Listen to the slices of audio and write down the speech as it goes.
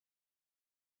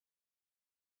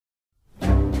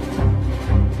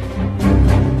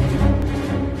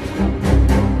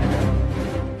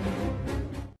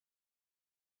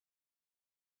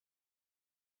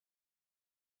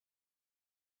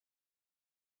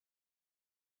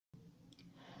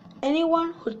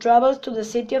Anyone who travels to the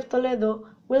city of Toledo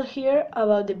will hear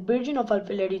about the Virgin of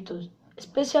Alfileritos,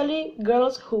 especially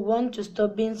girls who want to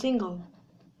stop being single.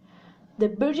 The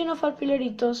Virgin of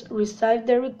Alfileritos received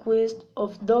the request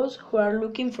of those who are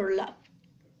looking for love.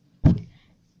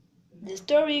 The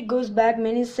story goes back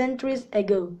many centuries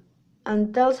ago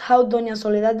and tells how Doña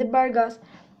Soledad de Vargas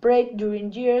prayed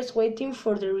during years waiting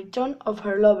for the return of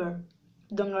her lover,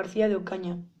 Don García de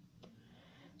Ocaña.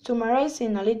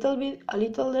 Summarizing a little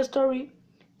the story,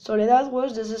 Soledad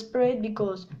was desperate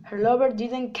because her lover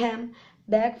didn't come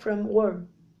back from war,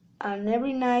 and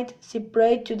every night she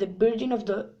prayed to the Virgin of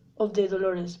the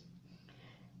Dolores.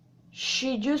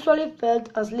 She usually fell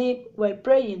asleep while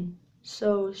praying,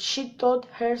 so she taught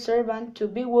her servant to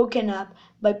be woken up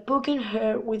by poking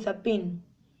her with a pin.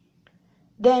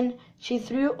 Then she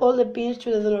threw all the pins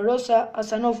to the Dolorosa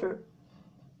as an offer.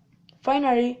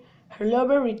 Finally, her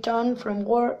lover returned from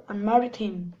war and married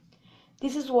him.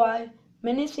 This is why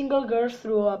many single girls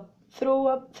throw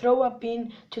a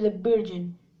pin to the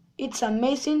Virgin. It's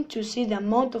amazing to see the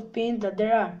amount of pins that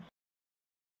there are.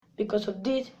 Because of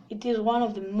this, it is one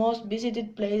of the most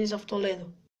visited places of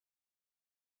Toledo.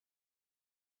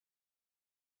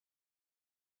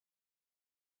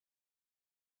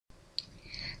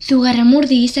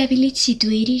 Zugarramurdi is a village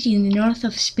situated in the north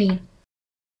of Spain.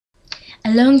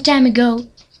 A long time ago,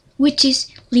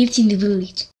 witches lived in the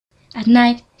village. At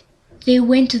night, they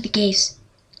went to the caves,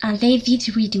 and they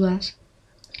did rituals.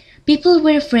 People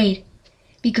were afraid,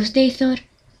 because they thought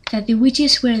that the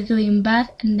witches were doing bad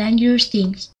and dangerous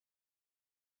things.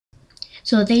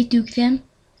 So they took them,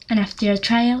 and after a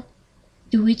trial,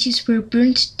 the witches were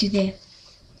burned to death.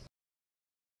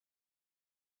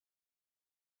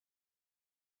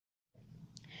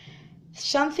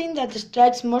 Something that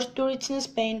strikes most tourists in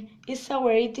Spain is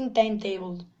our eating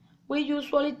timetable. We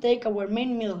usually take our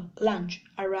main meal, lunch,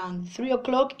 around 3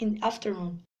 o'clock in the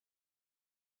afternoon.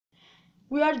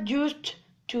 We are used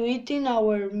to eating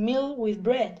our meal with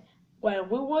bread, while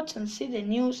we watch and see the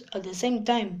news at the same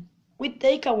time. We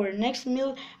take our next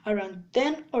meal around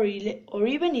 10 or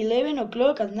even 11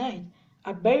 o'clock at night,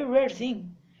 a very rare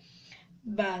thing.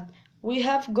 But we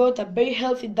have got a very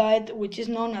healthy diet which is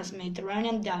known as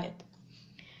Mediterranean diet.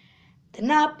 The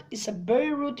nap is a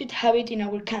very rooted habit in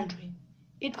our country.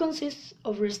 It consists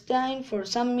of resting for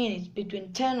some minutes,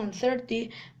 between 10 and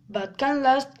 30, but can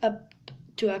last up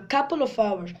to a couple of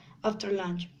hours after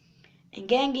lunch,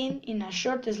 engaging in a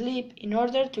short sleep in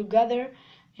order to gather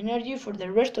energy for the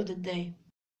rest of the day.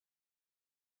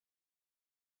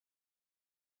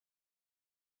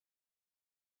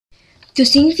 To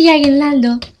sing the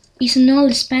aguinaldo is an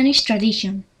old Spanish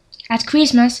tradition. At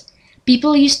Christmas,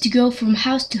 people used to go from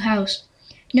house to house,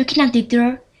 knocking at the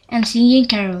door and singing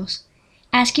carols,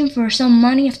 asking for some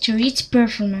money after each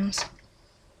performance.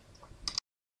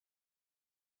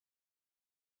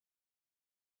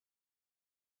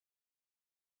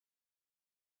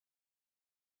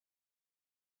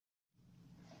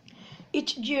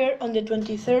 Each year on the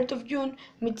 23rd of June,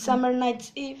 Midsummer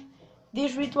Night's Eve,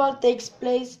 this ritual takes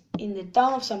place in the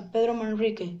town of San Pedro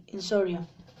Manrique in Soria.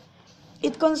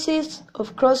 It consists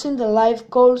of crossing the live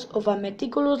coals of a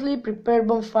meticulously prepared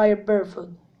bonfire barefoot.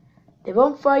 The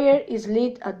bonfire is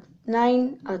lit at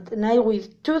night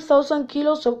with 2,000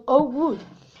 kilos of oak wood,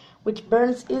 which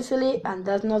burns easily and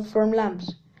does not form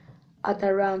lamps. At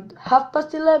around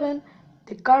 11:30,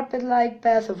 the carpet-like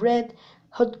path of red,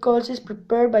 hot coals is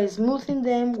prepared by smoothing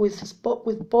them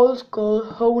with poles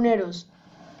called jauneros.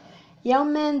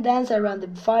 Young men dance around the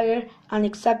fire, and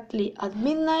exactly at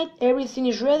midnight everything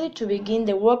is ready to begin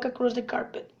the walk across the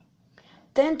carpet.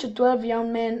 10 to 12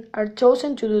 young men are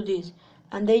chosen to do this,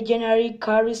 and they generally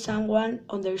carry someone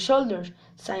on their shoulders,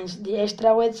 since the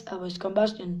extra weight avoids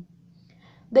combustion.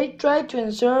 They try to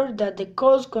ensure that the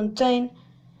coals contain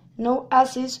no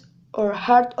acids or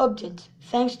hard objects.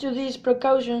 Thanks to these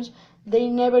precautions, they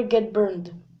never get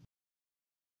burned.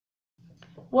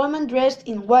 Women dressed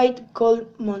in white,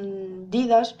 called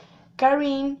mondidas,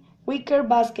 carrying wicker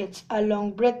baskets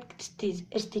along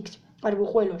breadsticks,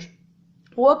 arbujuelos,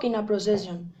 walk in a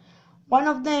procession. One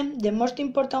of them, the most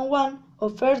important one,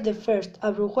 offers the first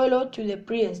arbujuelo to the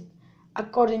priest.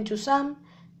 According to some,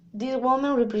 these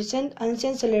women represent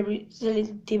ancient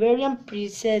Celtiberian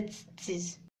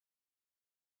priestesses.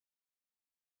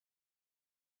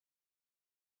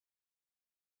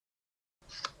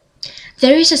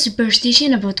 There is a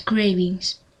superstition about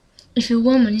cravings. If a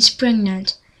woman is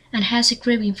pregnant and has a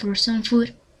craving for some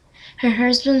food, her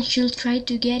husband should try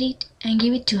to get it and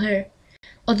give it to her.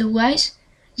 Otherwise,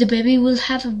 the baby will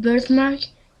have a birthmark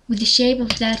with the shape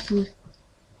of that food.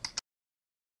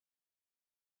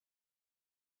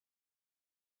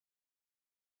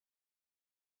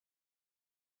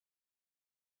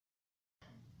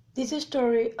 This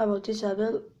story about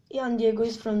Isabel and Diego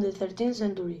is from the 13th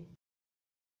century.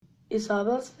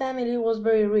 Isabel's family was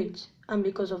very rich, and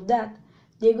because of that,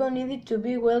 Diego needed to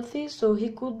be wealthy so he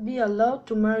could be allowed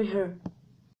to marry her.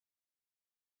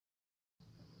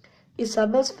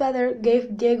 Isabel's father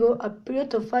gave Diego a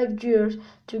period of 5 years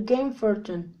to gain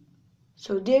fortune,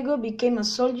 so Diego became a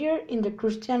soldier in the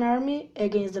Christian army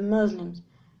against the Muslims,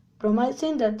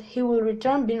 promising that he would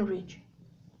return being rich.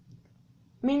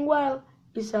 Meanwhile,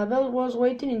 Isabel was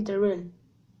waiting in Teruel,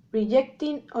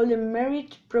 rejecting all the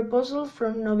marriage proposals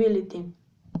from nobility.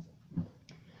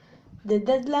 The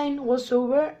deadline was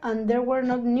over and there were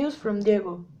no news from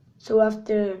Diego, so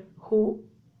after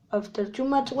too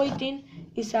much waiting,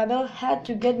 Isabel had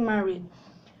to get married.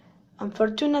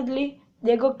 Unfortunately,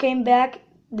 Diego came back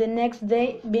the next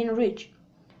day being rich.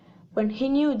 When he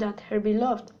knew that her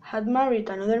beloved had married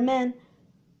another man,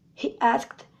 he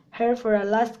asked her for a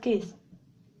last kiss.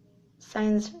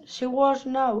 Since she was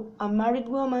now a married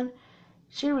woman,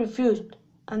 she refused,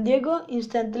 and Diego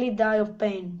instantly died of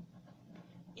pain.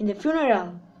 In the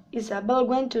funeral, Isabel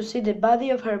went to see the body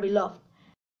of her beloved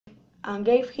and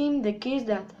gave him the kiss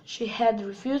that she had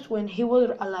refused when he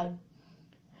was alive.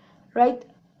 Right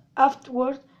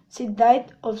afterwards, she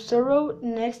died of sorrow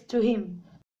next to him.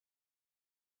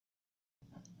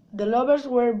 The lovers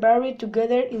were buried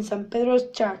together in San Pedro's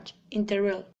church in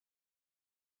Teruel.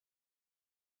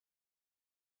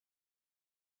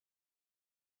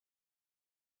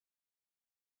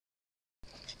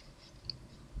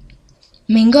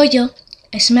 Mengoyo,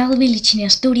 a small village in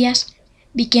Asturias,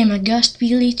 became a ghost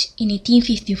village in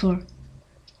 1854.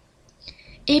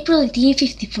 April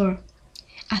 1854,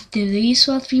 after the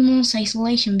usual 3 months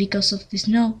isolation because of the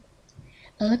snow,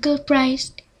 a local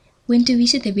priest went to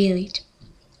visit the village,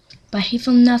 but he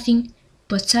found nothing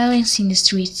but silence in the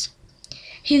streets.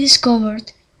 He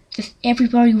discovered that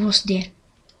everybody was dead,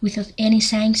 without any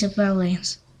signs of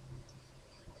violence.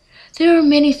 There are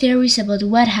many theories about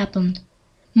what happened.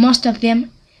 Most of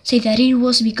them say that it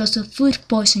was because of food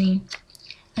poisoning,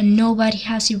 and nobody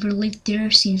has ever lived there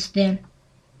since then.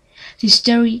 The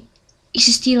story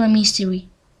is still a mystery,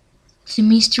 the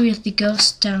mystery of the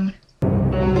ghost town.